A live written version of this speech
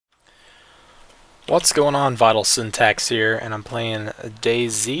What's going on? VitalSyntax here, and I'm playing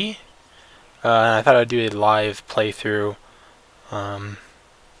DayZ. And I thought I'd do a live playthrough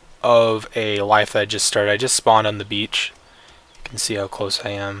of a life that I just started. I just spawned on the beach. You can see how close I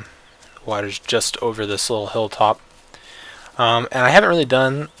am. The water's just over this little hilltop. And I haven't really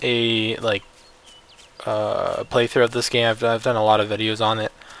done a playthrough of this game. I've done a lot of videos on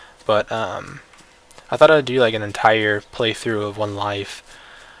it, but I thought I'd do like an entire playthrough of one life.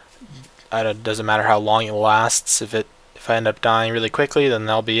 It doesn't matter how long it lasts. If I end up dying really quickly, then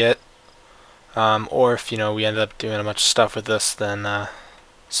that'll be it. Or if we end up doing a bunch of stuff with this, then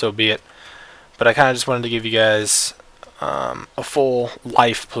so be it. But I kind of just wanted to give you guys a full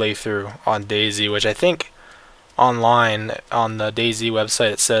life playthrough on DayZ, which I think online on the DayZ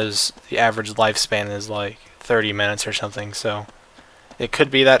website it says the average lifespan is like 30 minutes or something. So it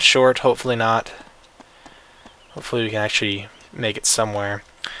could be that short. Hopefully not. Hopefully we can actually make it somewhere.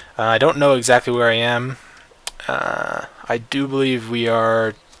 I don't know exactly where I am. I do believe we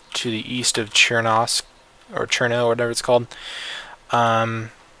are to the east of Chernosk, or Cherno, or whatever it's called.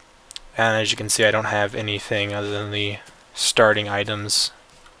 And as you can see, I don't have anything other than the starting items.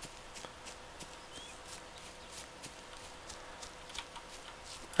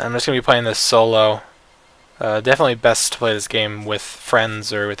 I'm just going to be playing this solo. Definitely best to play this game with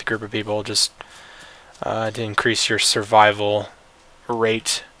friends or with a group of people, just to increase your survival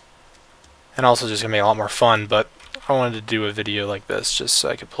rate. And also just going to make it a lot more fun, but I wanted to do a video like this just so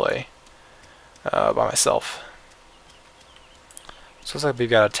I could play by myself. So it looks like we've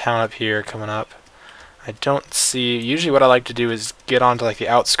got a town up here coming up. I don't see... Usually what I like to do is get onto like the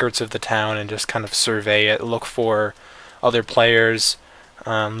outskirts of the town and just kind of survey it, look for other players,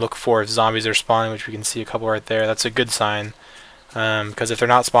 look for if zombies are spawning, which we can see a couple right there. That's a good sign, because if they're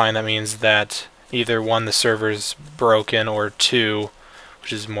not spawning, that means that either one, the server's broken, or two,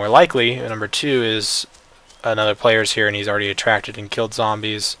 which is more likely, number two is another player's here and he's already attracted and killed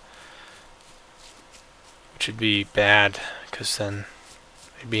zombies, which would be bad because then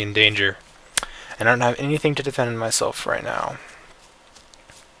I'd be in danger. And I don't have anything to defend myself right now.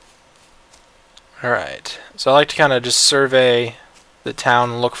 Alright, so I like to kind of just survey the town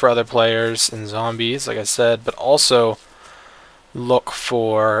and look for other players and zombies, like I said, but also look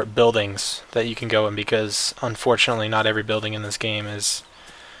for buildings that you can go in, because unfortunately not every building in this game is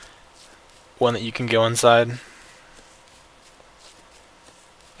one that you can go inside.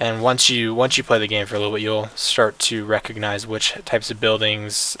 And once you play the game for a little bit, you'll start to recognize which types of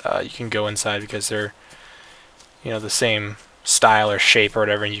buildings you can go inside, because they're the same style or shape or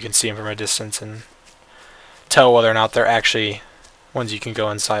whatever, and you can see them from a distance and tell whether or not they're actually ones you can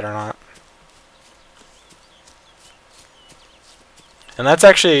go inside or not. And that's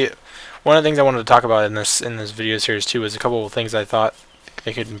actually one of the things I wanted to talk about in this video series too, is a couple of things I thought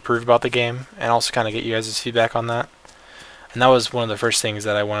they could improve about the game, and also kind of get you guys' feedback on that. And that was one of the first things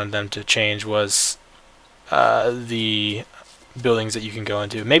that I wanted them to change, was the buildings that you can go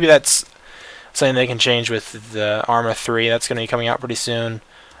into. Maybe that's something they can change with the Arma 3 that's going to be coming out pretty soon.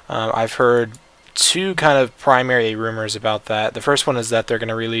 I've heard two kind of primary rumors about that. The first one is that they're going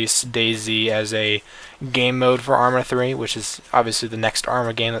to release DayZ as a game mode for Arma 3, which is obviously the next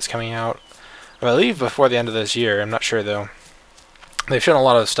Arma game that's coming out, I believe, before the end of this year. I'm not sure though. They've shown a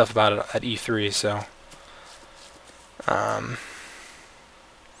lot of stuff about it at E3, so.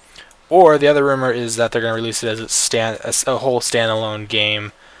 Or the other rumor is that they're going to release it as a whole standalone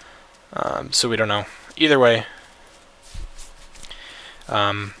game. So we don't know. Either way,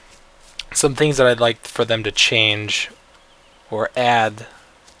 some things that I'd like for them to change or add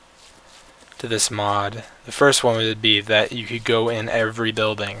to this mod. The first one would be that you could go in every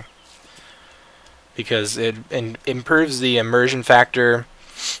building, because it improves the immersion factor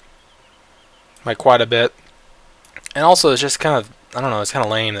by quite a bit. And also it's just kind of, I don't know, it's kind of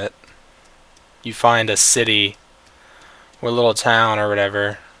lame that you find a city or a little town or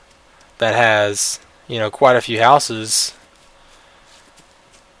whatever that has, quite a few houses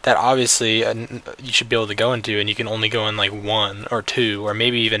that obviously you should be able to go into, and you can only go in like one or two or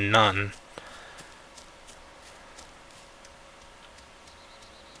maybe even none.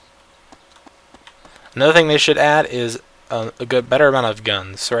 Another thing they should add is a better amount of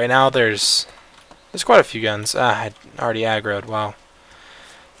guns. So right now there's quite a few guns. I already aggroed. Wow.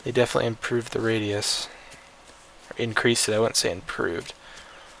 They definitely improved the radius. Or increased it. I wouldn't say improved.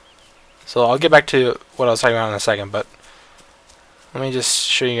 So I'll get back to what I was talking about in a second, but let me just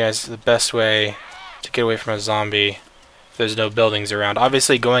show you guys the best way to get away from a zombie if there's no buildings around.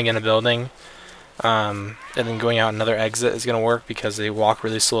 Obviously going in a building and then going out another exit is going to work, because they walk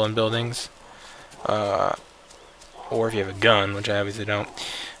really slow in buildings. Or if you have a gun, which I obviously don't.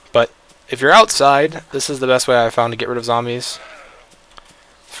 But if you're outside, this is the best way I've found to get rid of zombies.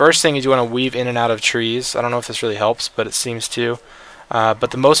 First thing is you want to weave in and out of trees. I don't know if this really helps, but it seems to.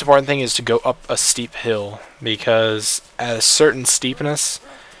 But the most important thing is to go up a steep hill, because at a certain steepness,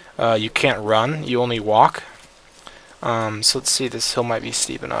 you can't run, you only walk. So let's see, this hill might be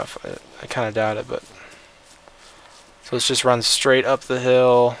steep enough. I kind of doubt it, but... So let's just run straight up the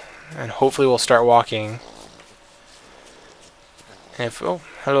hill, and hopefully we'll start walking. And if, oh,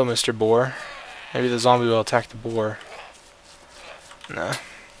 hello Mr. Boar. Maybe the zombie will attack the boar. Nah.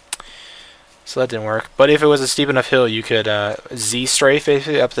 So that didn't work. But if it was a steep enough hill, you could Z-strafe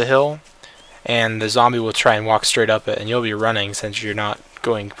basically up the hill, and the zombie will try and walk straight up it, and you'll be running since you're not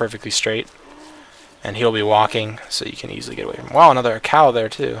going perfectly straight. And he'll be walking, so you can easily get away from him. Wow, another cow there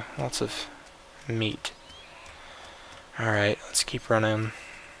too. Lots of meat. Alright, let's keep running.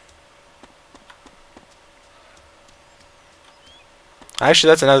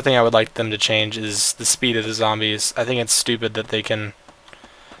 Actually, that's another thing I would like them to change, is the speed of the zombies. I think it's stupid that they can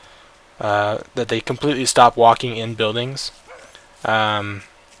that they completely stop walking in buildings, and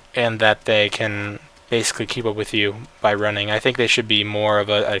that they can basically keep up with you by running. I think they should be more of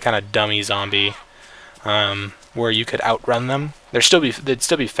a kind of dummy zombie, where you could outrun them. They'd still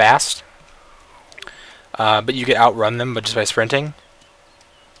be fast, but you could outrun them, but just by sprinting.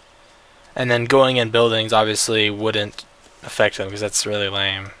 And then going in buildings obviously wouldn't affect them, because that's really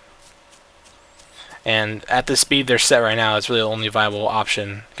lame. And at the speed they're set right now, it's really the only viable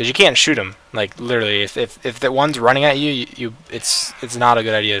option, because you can't shoot them. Like literally, if the one's running at you, it's not a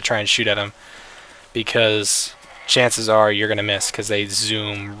good idea to try and shoot at them, because chances are you're gonna miss, because they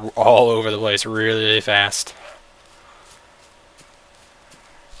zoom all over the place really, really fast.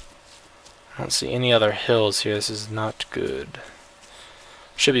 I don't see any other hills here. This is not good.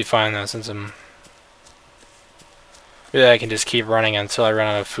 Should be fine though, since I'm... Maybe I can just keep running until I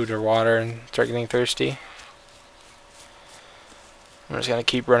run out of food or water and start getting thirsty. I'm just gonna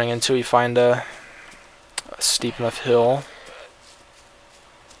keep running until we find a steep enough hill.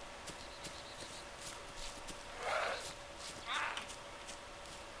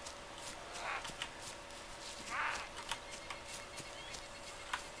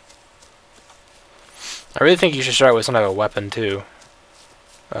 I really think you should start with some type of weapon too.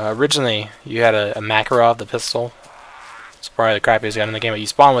 Originally, you had a Makarov, the pistol. It's probably the crappiest gun in the game, but you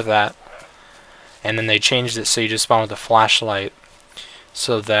spawn with that. And then they changed it so you just spawn with a flashlight,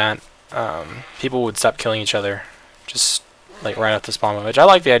 so that people would stop killing each other just like right off the spawn, which I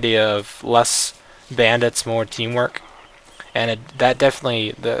like the idea of less bandits, more teamwork. And that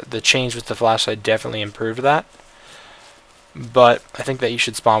definitely, the change with the flashlight definitely improved that. But I think that you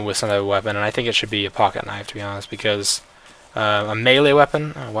should spawn with some other weapon, and I think it should be a pocket knife, to be honest, because a melee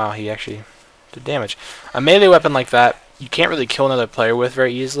weapon, oh wow, he actually did damage. A melee weapon like that, you can't really kill another player with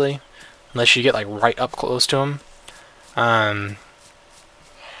very easily, unless you get like right up close to him.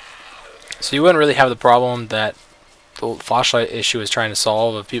 So you wouldn't really have the problem that the flashlight issue is trying to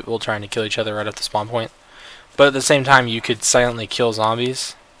solve, of people trying to kill each other right at the spawn point. But at the same time, you could silently kill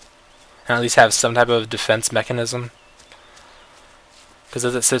zombies, and at least have some type of defense mechanism. Because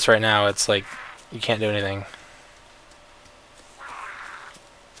as it sits right now, it's like you can't do anything.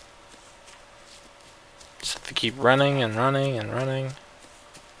 Just have to keep running and running and running.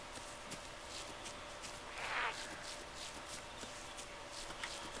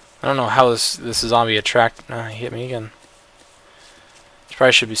 I don't know how this zombie attract. He hit me again.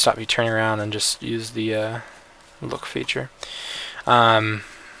 Probably should stop me turning around and just use the look feature.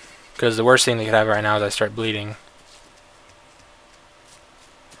 Because the worst thing they could have right now is I start bleeding.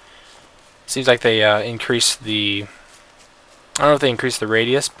 Seems like they increased the... I don't know if they increased the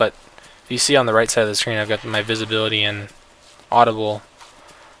radius, but if you see on the right side of the screen, I've got my visibility and audible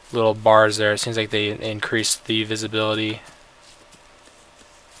little bars there. It seems like they increased the visibility.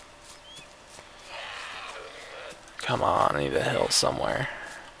 Come on, I need a hill somewhere.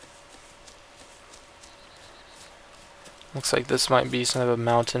 Looks like this might be some of a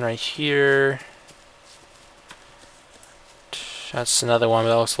mountain right here. That's another one, but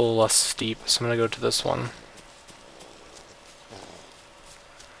that looks a little less steep, so I'm going to go to this one.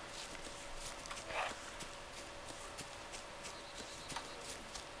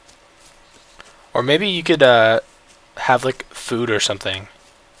 Or maybe you could have like food or something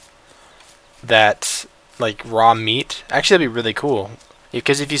that, like raw meat. Actually, that'd be really cool.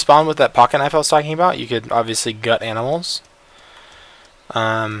 Because if you spawn with that pocket knife I was talking about, you could obviously gut animals.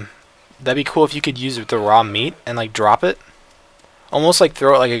 That'd be cool if you could use it with the raw meat and like drop it. Almost like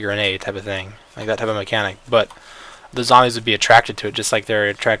throw it like a grenade type of thing. Like that type of mechanic. But the zombies would be attracted to it, just like they're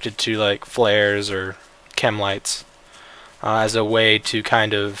attracted to like flares or chem lights. as a way to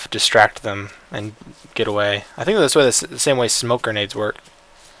kind of distract them and get away. I think that's the same way smoke grenades work.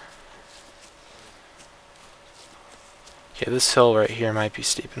 Okay, this hill right here might be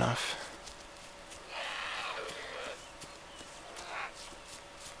steep enough.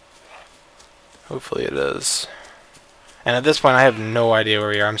 Hopefully it is. And at this point I have no idea where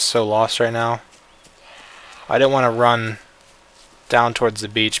we are. I'm so lost right now. I didn't want to run down towards the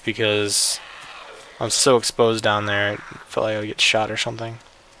beach because I'm so exposed down there. I felt like I would get shot or something.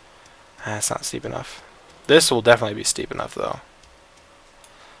 It's not steep enough. This will definitely be steep enough though.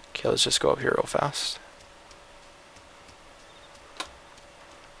 Okay, let's just go up here real fast.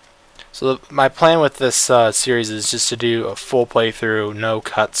 So my plan with this series is just to do a full playthrough, no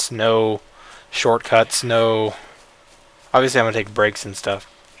cuts, no shortcuts, no... Obviously I'm going to take breaks and stuff.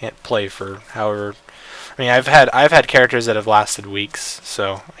 Can't play for however... I mean, I've had characters that have lasted weeks,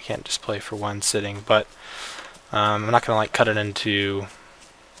 so I can't just play for one sitting, but I'm not going to like cut it into...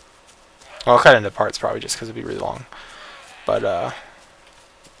 Well, I'll cut it into parts probably just because it'd be really long. But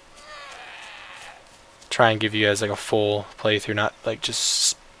try and give you guys like a full playthrough, not like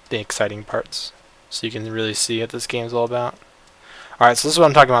just the exciting parts, so you can really see what this game's all about. Alright, so this is what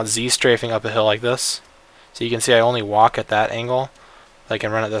I'm talking about, Z-strafing up a hill like this. So you can see I only walk at that angle. I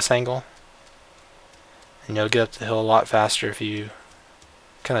can run at this angle. And you'll get up the hill a lot faster if you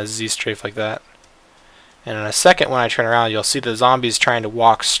kind of Z-strafe like that. And in a second when I turn around, you'll see the zombies trying to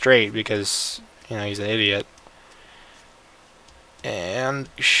walk straight because, you know, he's an idiot. And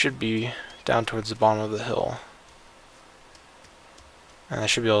you should be down towards the bottom of the hill. And I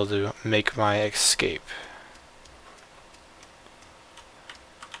should be able to make my escape.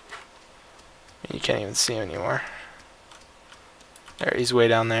 You can't even see him anymore. There, he's way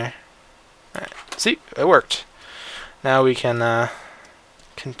down there. Alright, see? It worked. Now we can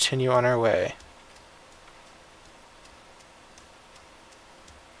continue on our way.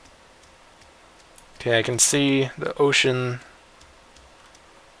 Okay, I can see the ocean.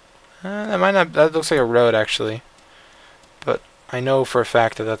 That looks like a road actually. But I know for a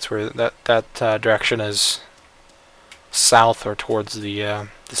fact that that's where that direction is south or towards the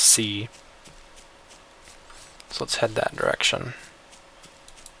sea. So let's head that direction.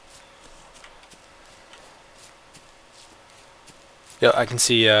 Yeah, I can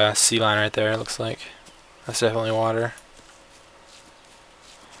see a sea line right there, it looks like. That's definitely water.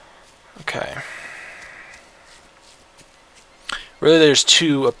 Okay. Really there's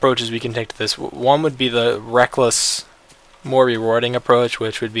two approaches we can take to this. One would be the reckless, more rewarding approach,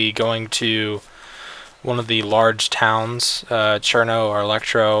 which would be going to one of the large towns, Cherno or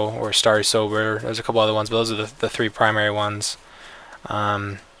Electro or Starry Sober. There's a couple other ones, but those are the three primary ones.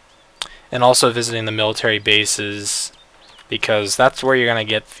 And also visiting the military bases, because that's where you're going to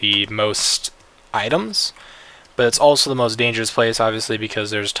get the most items. But it's also the most dangerous place, obviously,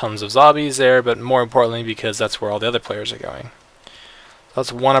 because there's tons of zombies there, but more importantly because that's where all the other players are going.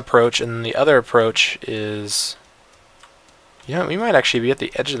 That's one approach, and the other approach is... You know, we might actually be at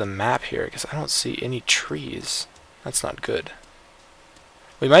the edge of the map here, because I don't see any trees. That's not good.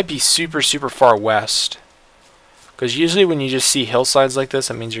 We might be super, super far west. Because usually when you just see hillsides like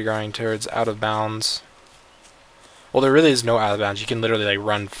this, it means you're going towards out of bounds. Well, there really is no out of bounds. You can literally like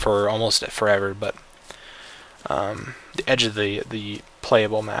run for almost forever, but the edge of the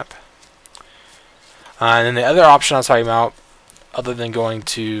playable map. And then the other option I was talking about, other than going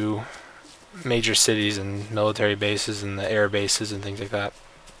to major cities and military bases and the air bases and things like that,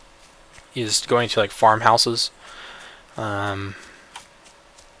 is going to like farmhouses.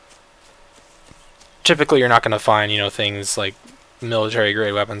 Typically you're not going to find, you know, things like military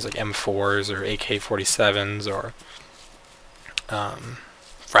grade weapons like M4s or AK-47s or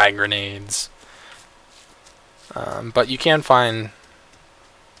frag grenades, but you can find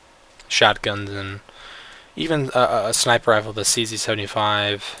shotguns and even a sniper rifle, the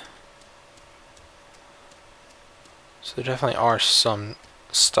CZ75. So there definitely are some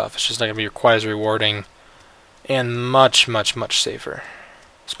stuff. It's just not going to be quite as rewarding and much, much, much safer.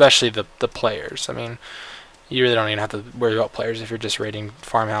 Especially the players. I mean, you really don't even have to worry about players if you're just raiding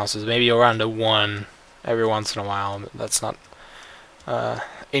farmhouses. Maybe you'll run to one every once in a while. That's not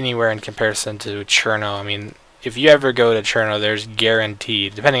anywhere in comparison to Cherno. I mean, if you ever go to Cherno, there's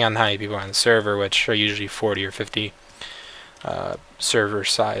guaranteed, depending on how many people are on the server, which are usually 40 or 50 server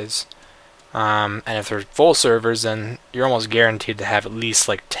size. And if they're full servers, then you're almost guaranteed to have at least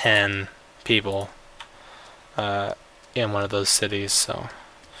like 10 people in one of those cities. So,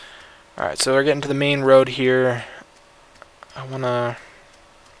 alright, so we're getting to the main road here. I wanna...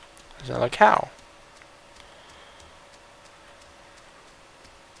 There's another cow.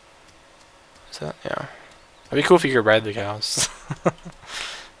 Is that? Yeah. It'd be cool if you could ride the cows.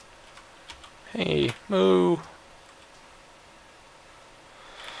 Hey, moo.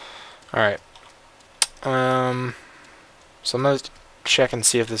 Alright. So I'm gonna check and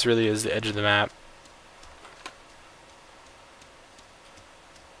see if this really is the edge of the map.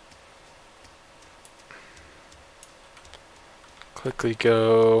 Quickly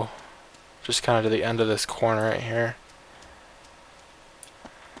go just kind of to the end of this corner right here.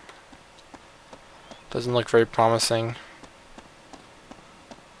 Doesn't look very promising.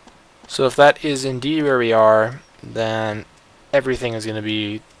 So if that is indeed where we are, then everything is going to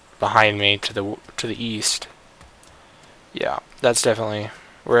be behind me to the east. Yeah, that's definitely,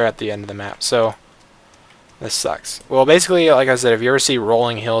 we're at the end of the map. So this sucks. Well, basically, like I said, if you ever see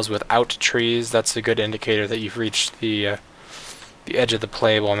rolling hills without trees, that's a good indicator that you've reached the edge of the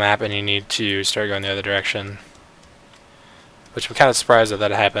playable map and you need to start going the other direction. Which I'm kind of surprised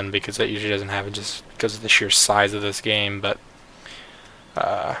that happened, because that usually doesn't happen just because of the sheer size of this game, but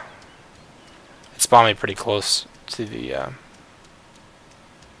it spawned me pretty close to the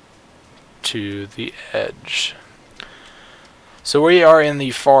edge. So we are in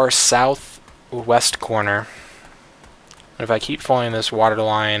the far southwest corner. And if I keep following this water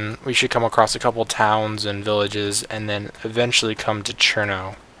line, we should come across a couple towns and villages, and then eventually come to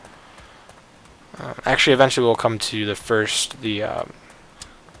Cherno. Actually, eventually we'll come to the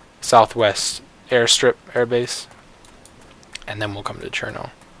southwest airstrip airbase, and then we'll come to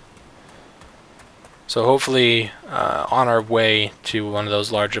Cherno. So hopefully, on our way to one of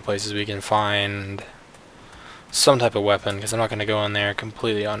those larger places, we can find some type of weapon, because I'm not going to go in there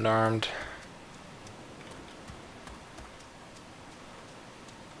completely unarmed.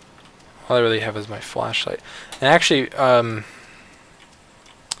 All I really have is my flashlight. And actually,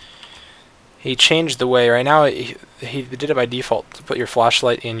 he changed the way. Right now, he did it by default to put your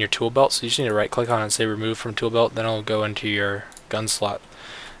flashlight in your tool belt. So you just need to right click on it and say remove from tool belt. Then it'll go into your gun slot.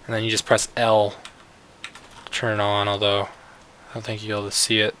 And then you just press L to turn it on, although I don't think you'll be able to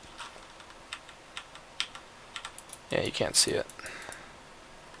see it. Yeah, you can't see it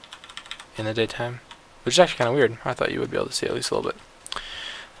in the daytime, which is actually kind of weird. I thought you would be able to see it at least a little bit.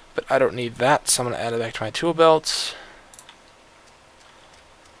 But I don't need that, so I'm going to add it back to my tool belt.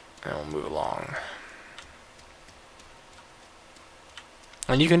 And we'll move along.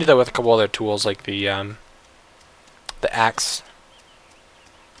 And you can do that with a couple other tools, like the axe.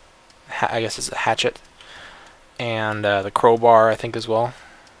 I guess it's a hatchet. And the crowbar, I think, as well.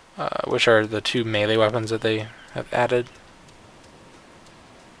 Which are the two melee weapons that they have added.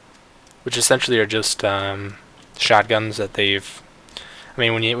 Which essentially are just shotguns that they've... I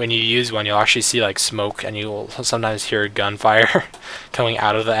mean, when you use one, you'll actually see like smoke, and you'll sometimes hear gunfire coming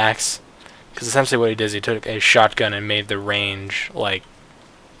out of the axe. Because essentially what he did is he took a shotgun and made the range like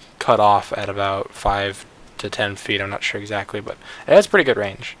cut off at about 5 to 10 feet. I'm not sure exactly, but it has pretty good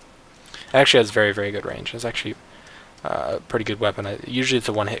range. It actually has very, very good range. It's actually a pretty good weapon. Usually it's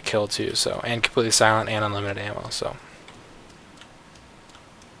a one-hit kill too, so, and completely silent and unlimited ammo. So,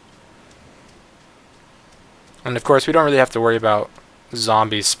 and of course we don't really have to worry about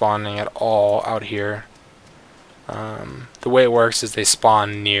zombies spawning at all out here. The way it works is they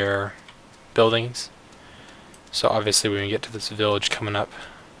spawn near buildings. So obviously when we get to this village coming up,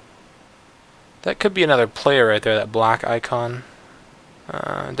 that could be another player right there, that black icon.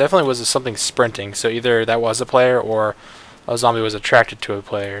 Definitely was something sprinting, so either that was a player or a zombie was attracted to a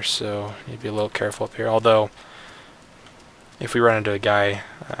player, so you need to be a little careful up here. Although, if we run into a guy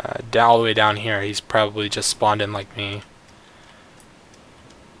all the way down here, he's probably just spawned in like me.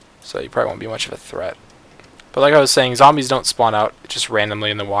 So you probably won't be much of a threat. But like I was saying, zombies don't spawn out just randomly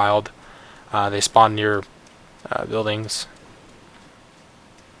in the wild. They spawn near buildings.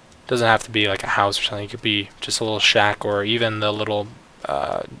 Doesn't have to be like a house or something. It could be just a little shack, or even the little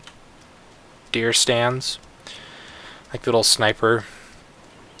deer stands, like little sniper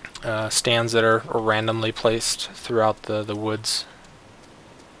stands that are randomly placed throughout the woods.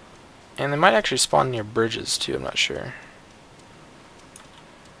 And they might actually spawn near bridges too, I'm not sure.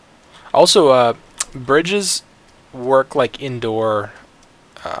 Also, bridges work like indoor,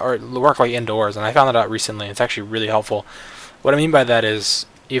 or work like indoors, and I found that out recently. It's actually really helpful. What I mean by that is,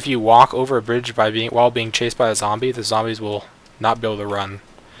 if you walk over a bridge while being chased by a zombie, the zombies will not be able to run.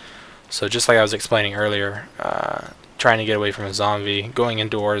 So just like I was explaining earlier, trying to get away from a zombie, going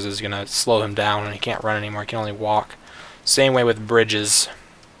indoors is going to slow him down, and he can't run anymore, he can only walk. Same way with bridges.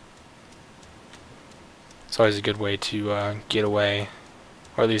 It's always a good way to get away,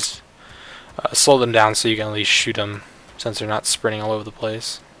 or at least slow them down so you can at least shoot them, since they're not sprinting all over the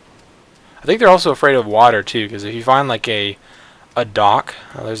place. I think they're also afraid of water too, because if you find like a dock,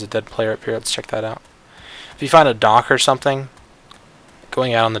 there's a dead player up here, let's check that out. If If you find a dock or something,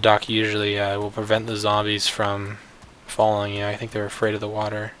 going out on the dock usually will prevent the zombies from following you. I think they're afraid of the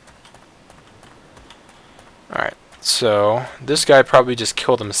water. Alright, so this guy probably just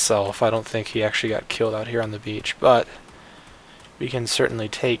killed himself. I don't think he actually got killed out here on the beach, but we can certainly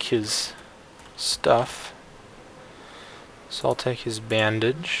take his stuff. So I'll take his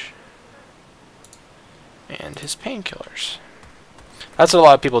bandage and his painkillers. That's what a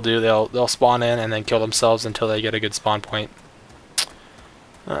lot of people do. They'll spawn in and then kill themselves until they get a good spawn point,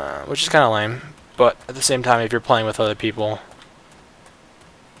 which is kind of lame. But at the same time, if you're playing with other people,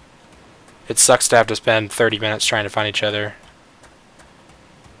 it sucks to have to spend 30 minutes trying to find each other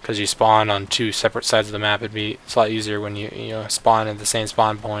because you spawn on two separate sides of the map. It's a lot easier when you spawn at the same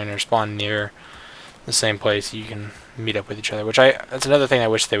spawn point or spawn near the same place. You can meet up with each other, that's another thing I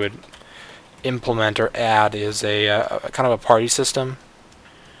wish they would implement or add, is a kind of a party system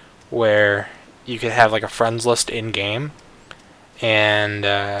where you could have like a friends list in game, and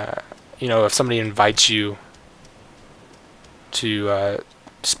if somebody invites you to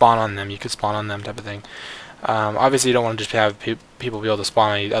spawn on them, you could spawn on them, type of thing. Obviously you don't want to just have people be able to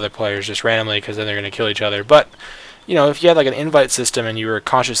spawn on other players just randomly, because then they're going to kill each other. But if you had like an invite system and you were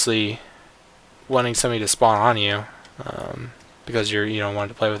consciously wanting somebody to spawn on you because you wanted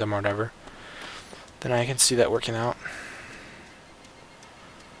to play with them or whatever, then I can see that working out.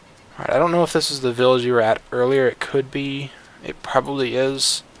 Alright, I don't know if this is the village you were at earlier. It could be. It probably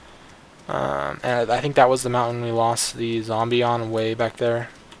is. And I think that was the mountain we lost the zombie on way back there.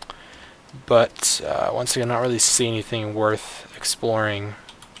 But once again, not really see anything worth exploring.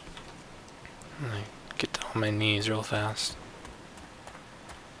 I'm gonna get down on my knees real fast.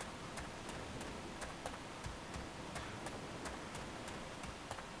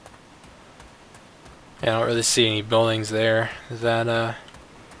 Yeah, I don't really see any buildings there that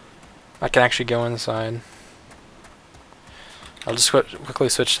I can actually go inside. I'll just quickly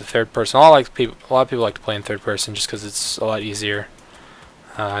switch to third person. A lot of people like to play in third person just because it's a lot easier.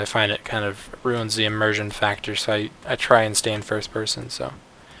 I find it kind of ruins the immersion factor, so I try and stay in first person. So,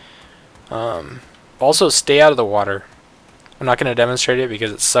 also stay out of the water. I'm not going to demonstrate it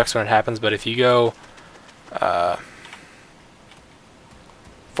because it sucks when it happens, but if you go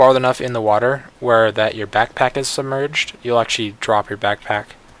far enough in the water where your backpack is submerged, you'll actually drop your backpack.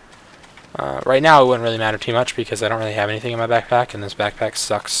 Right now it wouldn't really matter too much because I don't really have anything in my backpack, and this backpack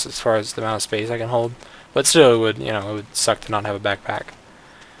sucks as far as the amount of space I can hold. But still, it would suck to not have a backpack.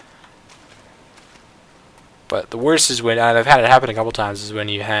 But the worst is when, and I've had it happen a couple times, is when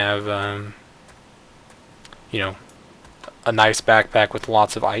you have a nice backpack with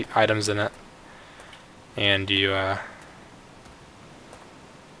lots of items in it, and you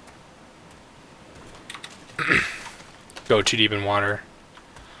go too deep in water.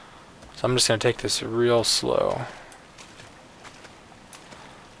 So I'm just going to take this real slow.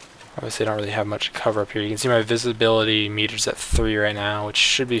 Obviously I don't really have much cover up here. You can see my visibility meter's at 3 right now, which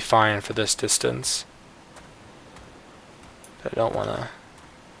should be fine for this distance. But I don't want to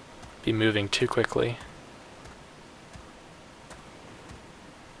be moving too quickly.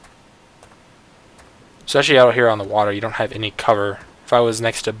 Especially out here on the water, you don't have any cover. If I was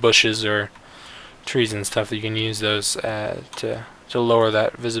next to bushes or trees and stuff, you can use those to lower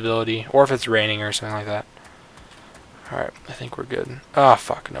that visibility, or if it's raining or something like that. Alright, I think we're good. Oh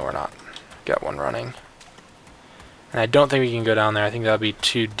fuck, no we're not. Got one running. And I don't think we can go down there. I think that'll be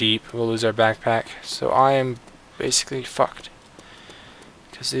too deep. We'll lose our backpack. So I am basically fucked.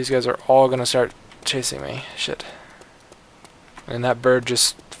 Because these guys are all gonna start chasing me. Shit. And that bird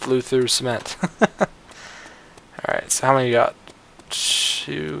just flew through cement. Alright, so how many you got?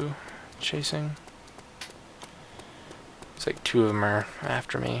 2 chasing? It's like 2 of them are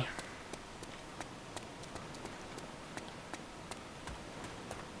after me.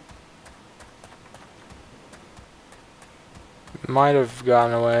 Might have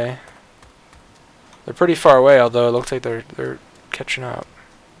gotten away. They're pretty far away, although it looks like they're catching up.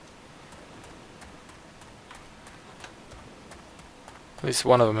 At least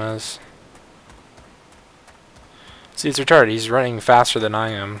one of them is. See, it's retarded. He's running faster than I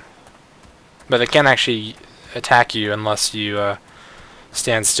am. But they can't actually attack you unless you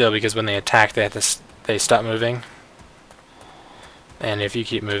stand still, because when they attack, they stop moving. And if you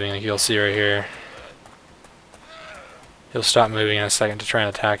keep moving, like you'll see right here, he'll stop moving in a second to try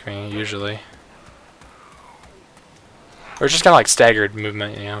and attack me, usually. Or it's just kind of like staggered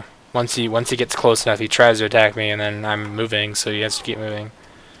movement, Once he gets close enough, he tries to attack me, and then I'm moving, so he has to keep moving.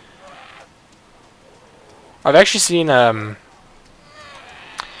 I've actually seen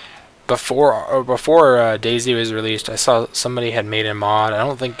before DayZ was released, I saw somebody had made a mod. I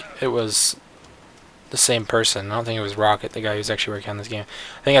don't think it was the same person. I don't think it was Rocket, the guy who's actually working on this game.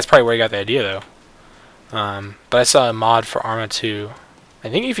 I think that's probably where he got the idea, though. But I saw a mod for Arma 2. I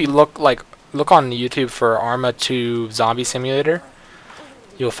think if you look on YouTube for Arma 2 Zombie Simulator,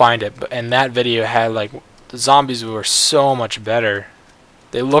 you'll find it. And that video had like the zombies were so much better.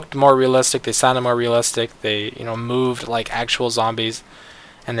 They looked more realistic. They sounded more realistic. They moved like actual zombies,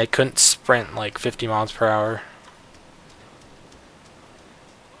 and they couldn't sprint like 50 miles per hour.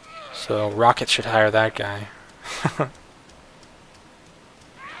 So Rocket should hire that guy.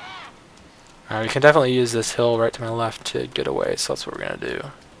 We can definitely use this hill right to my left to get away, so that's what we're going to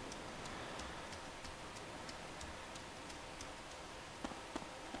do.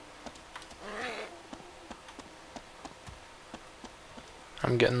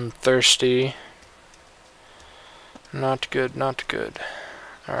 I'm getting thirsty. Not good, not good.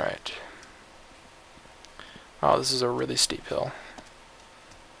 Alright. Oh, this is a really steep hill.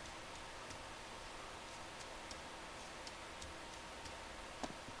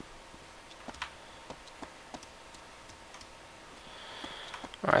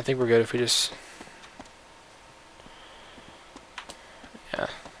 Alright, I think we're good if we just... Yeah,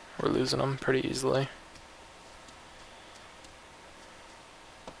 we're losing them pretty easily.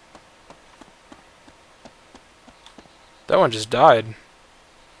 That one just died.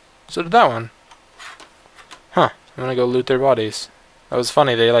 So did that one. Huh. I'm gonna go loot their bodies. That was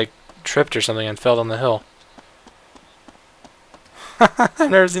funny, they like tripped or something and fell down the hill. I've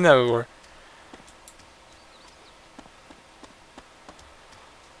never seen that before.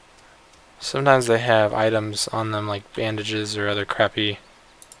 Sometimes they have items on them like bandages or other crappy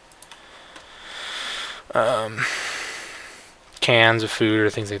cans of food or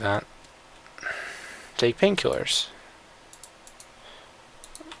things like that. Take painkillers.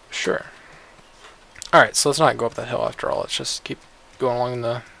 Sure. Alright, so let's not go up that hill after all. Let's just keep going along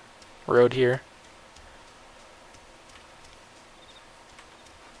the road here.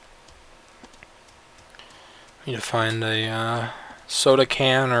 Need to find a soda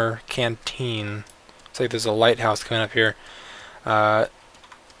can or canteen. Looks like there's a lighthouse coming up here.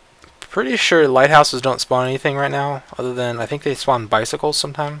 Pretty sure lighthouses don't spawn anything right now, other than I think they spawn bicycles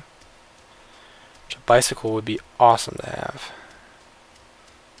sometime. Which a bicycle would be awesome to have.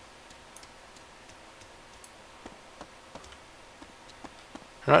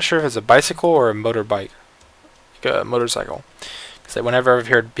 I'm not sure if it's a bicycle or a motorbike, like a motorcycle. Because whenever I've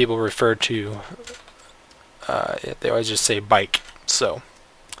heard people refer to it, they always just say bike. So,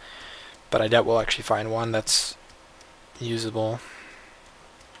 but I doubt we'll actually find one that's usable.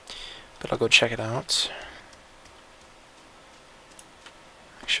 But I'll go check it out.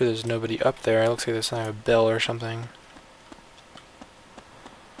 Make sure there's nobody up there. It looks like there's some kind of a bell or something.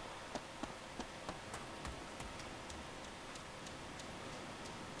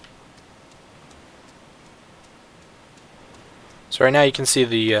 So right now you can see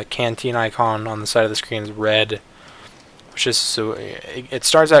the canteen icon on the side of the screen is red, which is so it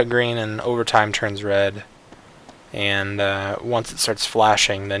starts out green and over time turns red, and once it starts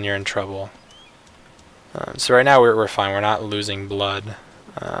flashing, then you're in trouble. So right now we're fine. We're not losing blood.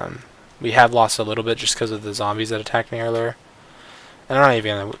 We have lost a little bit just because of the zombies that attacked me earlier, and I'm not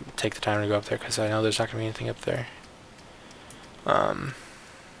even gonna take the time to go up there because I know there's not gonna be anything up there. But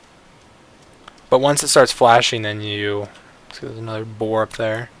once it starts flashing, then you... So there's another boar up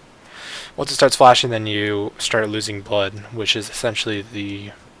there. Once it starts flashing, then you start losing blood, which is essentially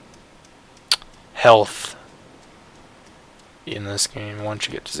the health in this game. Once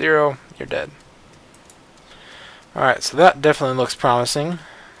you get to 0, you're dead. Alright, so that definitely looks promising.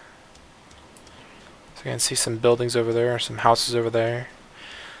 So you can see some buildings over there, some houses over there.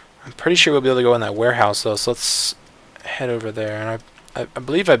 I'm pretty sure we'll be able to go in that warehouse though, so let's head over there. And I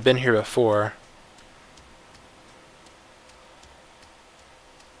believe I've been here before.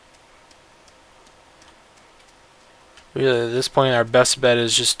 Really, at this point, our best bet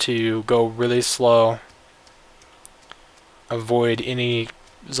is just to go really slow, avoid any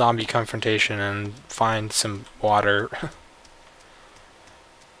zombie confrontation, and find some water.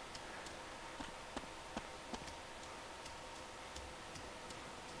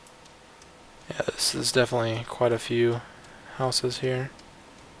 Yeah, this is definitely quite a few houses here.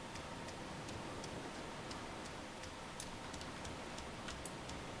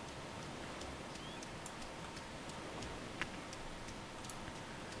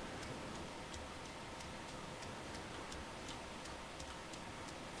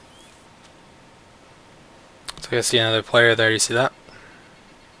 I see another player there, you see that?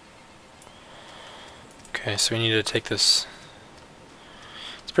 Okay, so we need to take this.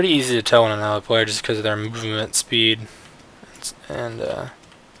 It's pretty easy to tell when another player just because of their movement speed and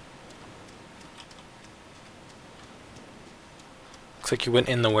Looks like he went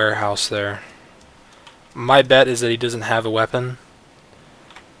in the warehouse there. My bet is that he doesn't have a weapon,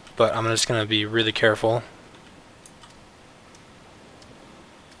 but I'm just going to be really careful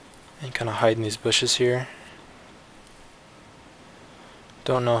and kind of hide in these bushes here.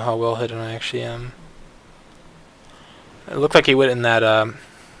 Don't know how well hidden I actually am. It looked like he went in that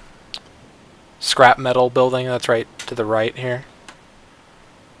scrap metal building that's right to the right here.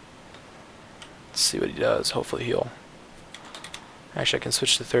 Let's see what he does. Hopefully he'll... Actually, I can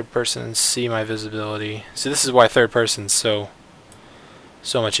switch to third person and see my visibility. See, this is why third person's so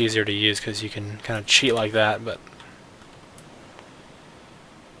much easier to use, because you can kind of cheat like that, but...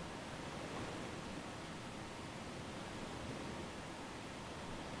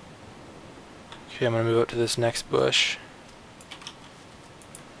 Okay, I'm going to move up to this next bush.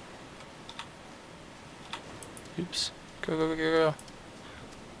 Oops. Go, go, go, go, go.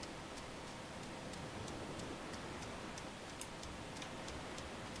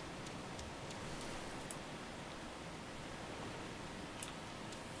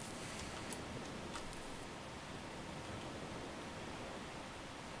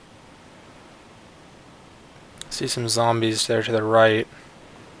 See some zombies there to the right.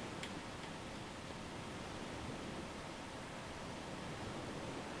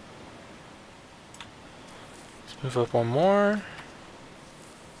 Let's move up one more.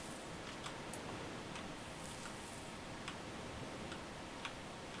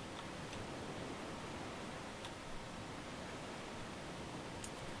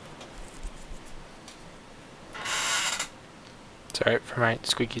 Sorry for my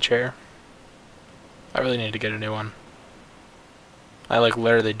squeaky chair. I really need to get a new one. I like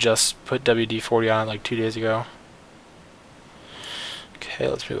literally just put WD-40 on it like 2 days ago. Okay,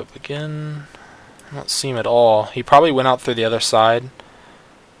 let's move up again. I don't see him at all. He probably went out through the other side.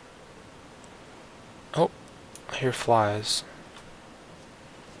 Oh, I hear flies.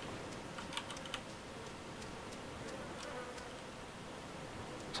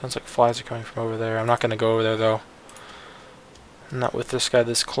 Sounds like flies are coming from over there. I'm not going to go over there though. I'm not with this guy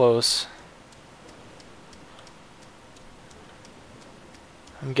this close.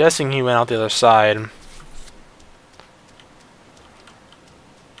 I'm guessing he went out the other side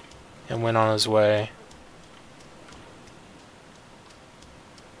and went on his way.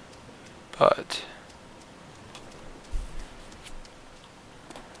 But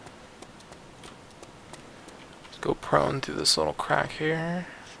let's go prone through this little crack here.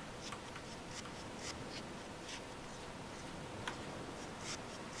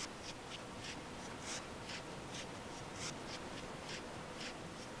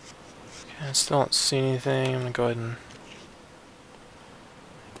 I still don't see anything. I'm going to go ahead and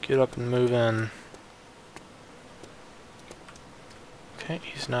get up and move in. Okay,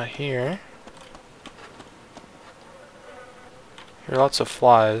 he's not here. Hear lots of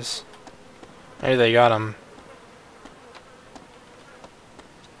flies. Maybe they got him.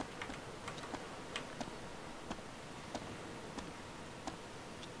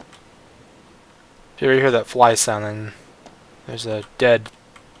 If you ever hear that fly sound, then there's a dead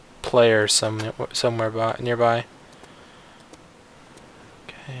player somewhere nearby.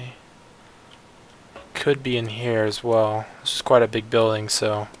 Okay. Could be in here as well. This is quite a big building,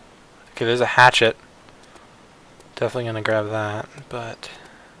 so... Okay, there's a hatchet. Definitely gonna grab that, but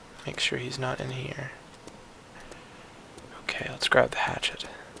make sure he's not in here. Okay, let's grab the hatchet.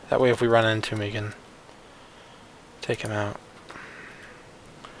 That way if we run into him, we can take him out.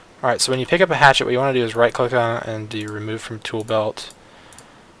 Alright, so when you pick up a hatchet, what you want to do is right click on it and do remove from tool belt.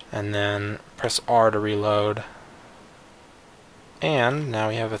 And then press R to reload. And now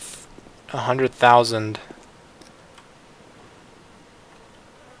we have 100,000.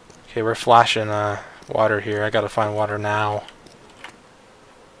 Okay, we're flashing water here. I gotta find water now.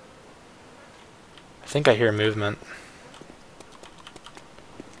 I think I hear movement.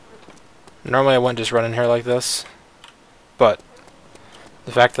 Normally I wouldn't just run in here like this, but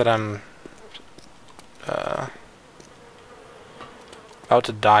the fact that I'm about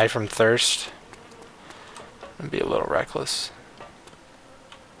to die from thirst and be a little reckless.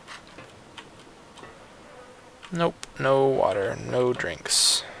 Nope, no water, no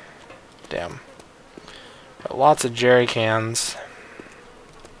drinks. Damn. Got lots of jerry cans.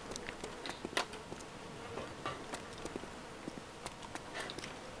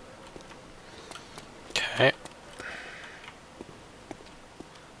 Okay.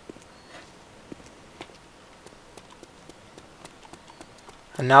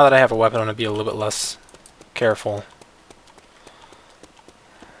 And now that I have a weapon, I'm going to be a little bit less careful.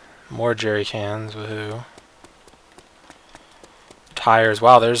 More jerry cans, woohoo. Tires,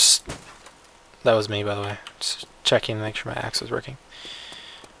 wow, there's... That was me, by the way. Just checking to make sure my axe is working.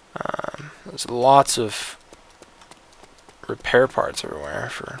 There's lots of repair parts everywhere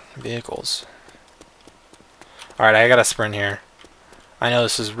for vehicles. Alright, I gotta sprint here. I know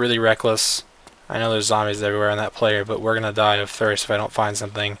this is really reckless. I know there's zombies everywhere in that player, but we're gonna die of thirst if I don't find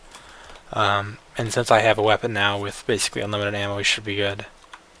something. And since I have a weapon now with basically unlimited ammo, we should be good.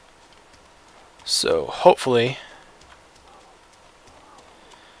 So hopefully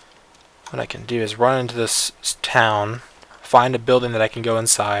what I can do is run into this town, find a building that I can go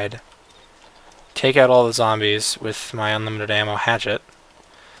inside, take out all the zombies with my unlimited ammo hatchet,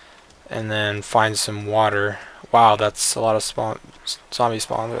 and then find some water. Wow, that's a lot of zombie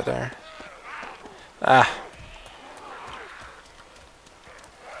spawns right there. Ah.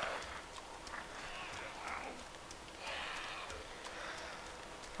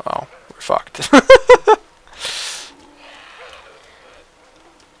 Oh, we're fucked.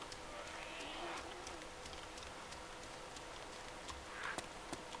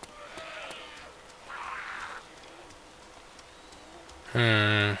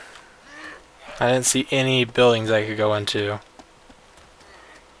 I didn't see any buildings I could go into.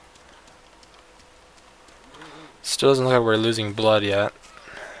 Still doesn't look like we're losing blood yet.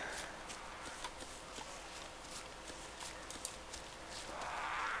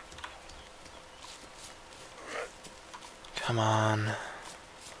 Come on.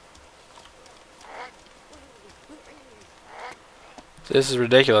 This is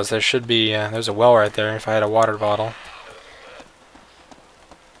ridiculous. There should be, there's a well right there if I had a water bottle.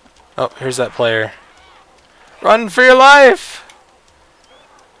 Oh, here's that player. Run for your life!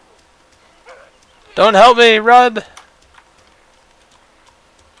 Don't help me, run!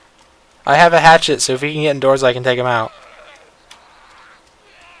 I have a hatchet, so if he can get indoors, I can take him out.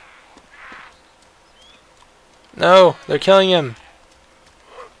 No, they're killing him.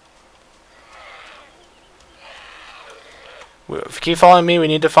 If you keep following me, we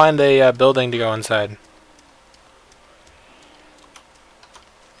need to find a building to go inside.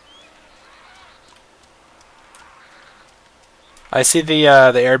 I see the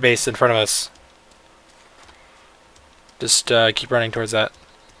air base in front of us. Just keep running towards that.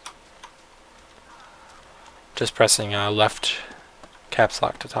 Just pressing left caps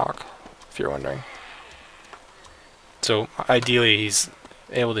lock to talk, if you're wondering. So ideally he's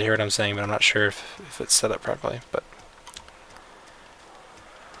able to hear what I'm saying, but I'm not sure if it's set up properly. But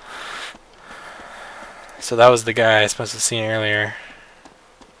so that was the guy I was supposed to see earlier.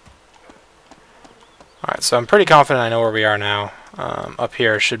 Alright, so I'm pretty confident I know where we are now. Up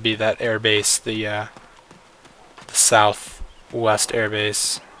here should be that air base, the southwest air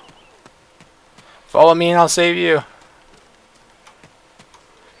base. Follow me and I'll save you.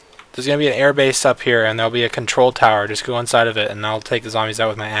 There's going to be an air base up here and there'll be a control tower. Just go inside of it and I'll take the zombies out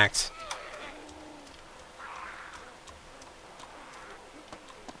with my axe.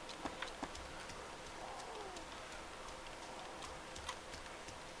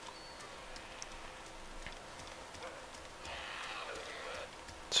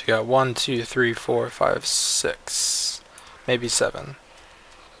 So you got 1, 2, 3, 4, 5, 6, maybe 7.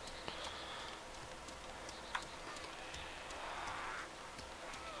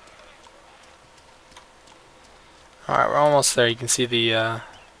 Alright, we're almost there. You can see the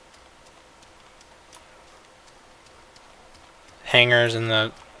hangars and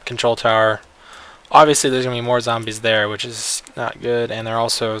the control tower. Obviously there's going to be more zombies there, which is not good, and there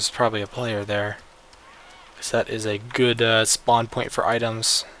also is probably a player there. Because that is a good spawn point for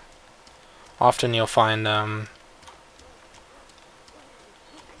items. Often you'll find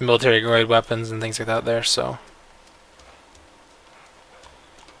military grade weapons and things like that there, so.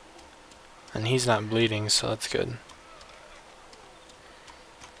 And he's not bleeding, so that's good.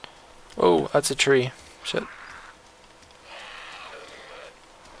 Oh, that's a tree. Shit.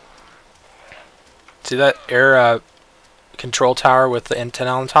 See that air control tower with the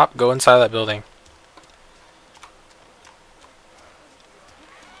antenna on top? Go inside that building.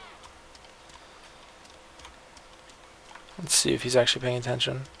 Let's see if he's actually paying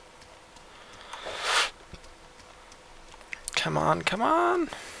attention. Come on, come on!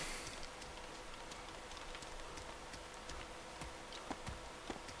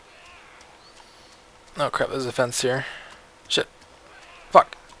 Oh crap, there's a fence here. Shit.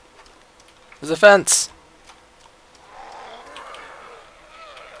 Fuck. There's a fence!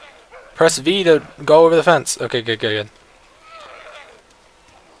 Press V to go over the fence. Okay, good, good, good.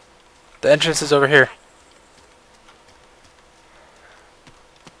 The entrance is over here.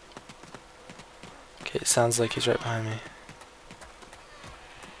 Okay, it sounds like he's right behind me.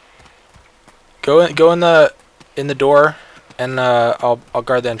 Go in the door, and I'll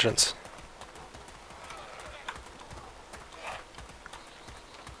guard the entrance.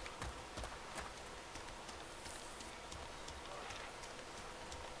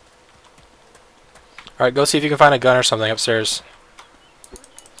 Alright, go see if you can find a gun or something upstairs.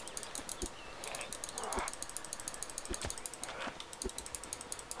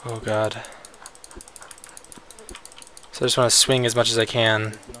 Oh god. So I just want to swing as much as I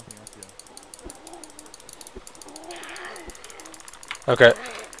can. Okay.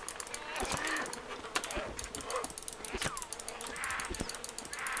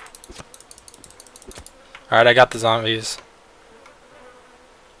 Alright, I got the zombies.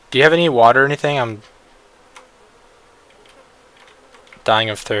 Do you have any water or anything? I'm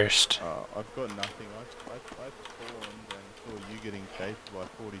dying of thirst. I've got nothing. I spawned and saw you getting chased by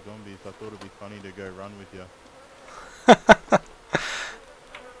 40 zombies. I thought it'd be funny to go run with you.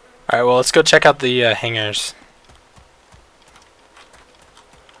 Alright, well, let's go check out the hangars.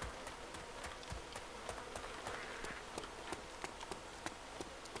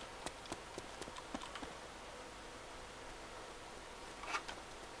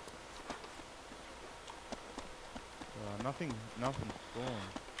 Nothing spawned.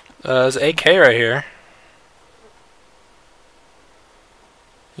 There's an AK right here.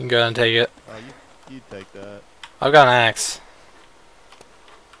 You can go ahead and take it. Oh, you take that. I've got an axe.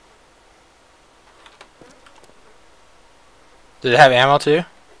 Did it have ammo too?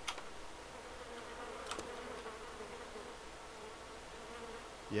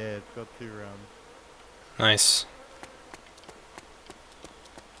 Yeah, it's got 2 rounds. Nice.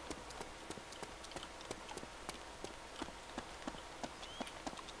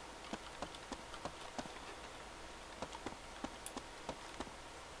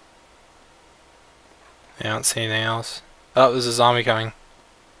 I don't see anything else. Oh, there's a zombie coming.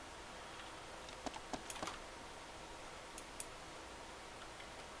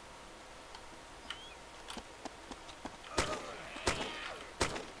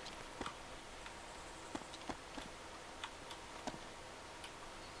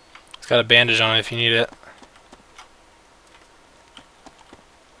 It's got a bandage on it if you need it.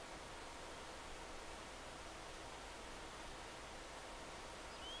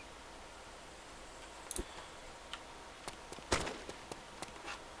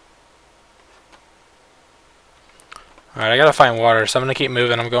 Alright, I gotta find water, so I'm gonna keep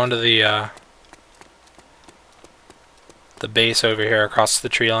moving. I'm going to the base over here across the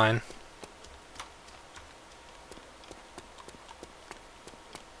tree line.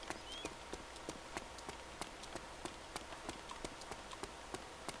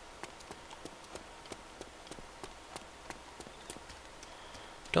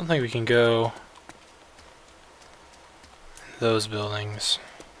 Don't think we can go in those buildings.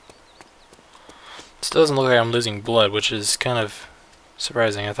 Still doesn't look like I'm losing blood, which is kind of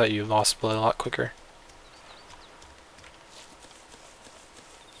surprising. I thought you lost blood a lot quicker.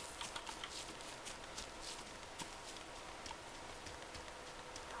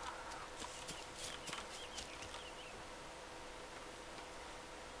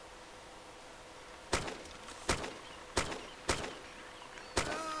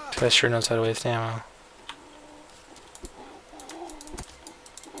 This guy sure knows how to waste ammo.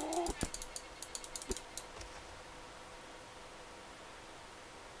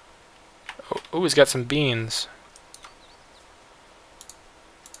 Oh, he's got some beans.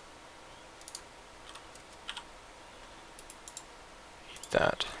 Eat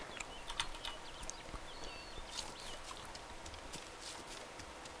that.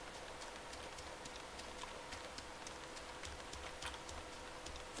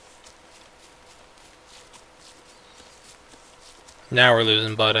 Now we're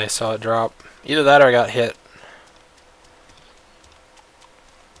losing blood. I saw it drop. Either that or I got hit.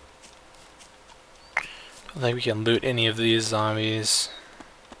 I don't think we can loot any of these zombies.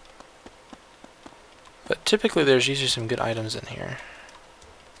 But typically there's usually some good items in here.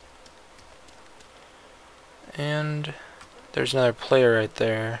 And there's another player right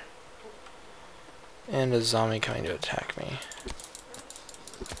there. And a zombie coming to attack me.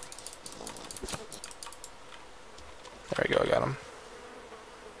 There we go, I got him.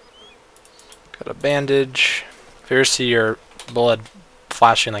 Got a bandage. If you ever see your blood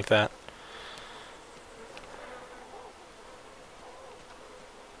flashing like that.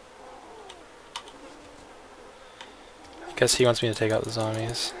 I guess he wants me to take out the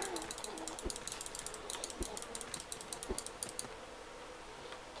zombies.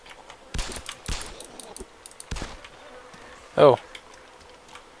 Oh.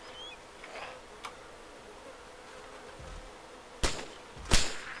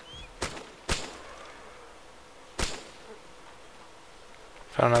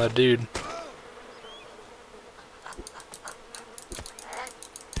 Found another dude.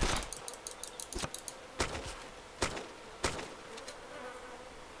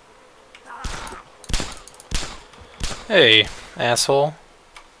 Hey, asshole.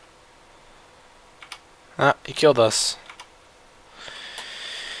 Ah, he killed us.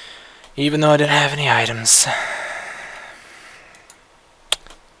 Even though I didn't have any items.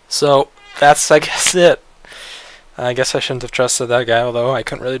 So, that's, I guess, it. I guess I shouldn't have trusted that guy, although I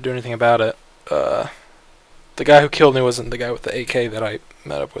couldn't really do anything about it. The guy who killed me wasn't the guy with the AK that I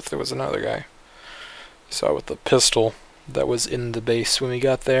met up with. There was another guy. You saw with the pistol that was in the base when we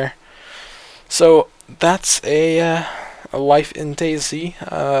got there. So, that's a life in DayZ.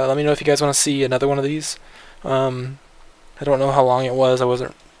 Let me know if you guys want to see another one of these. I don't know how long it was. I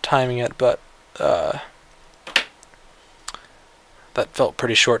wasn't timing it, but that felt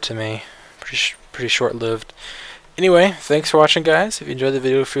pretty short to me. Pretty short-lived. Anyway, thanks for watching, guys. If you enjoyed the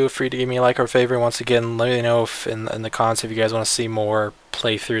video, feel free to give me a like or a favorite. Once again, let me know if in the comments if you guys want to see more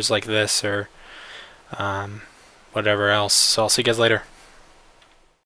playthroughs like this or whatever else. So I'll see you guys later.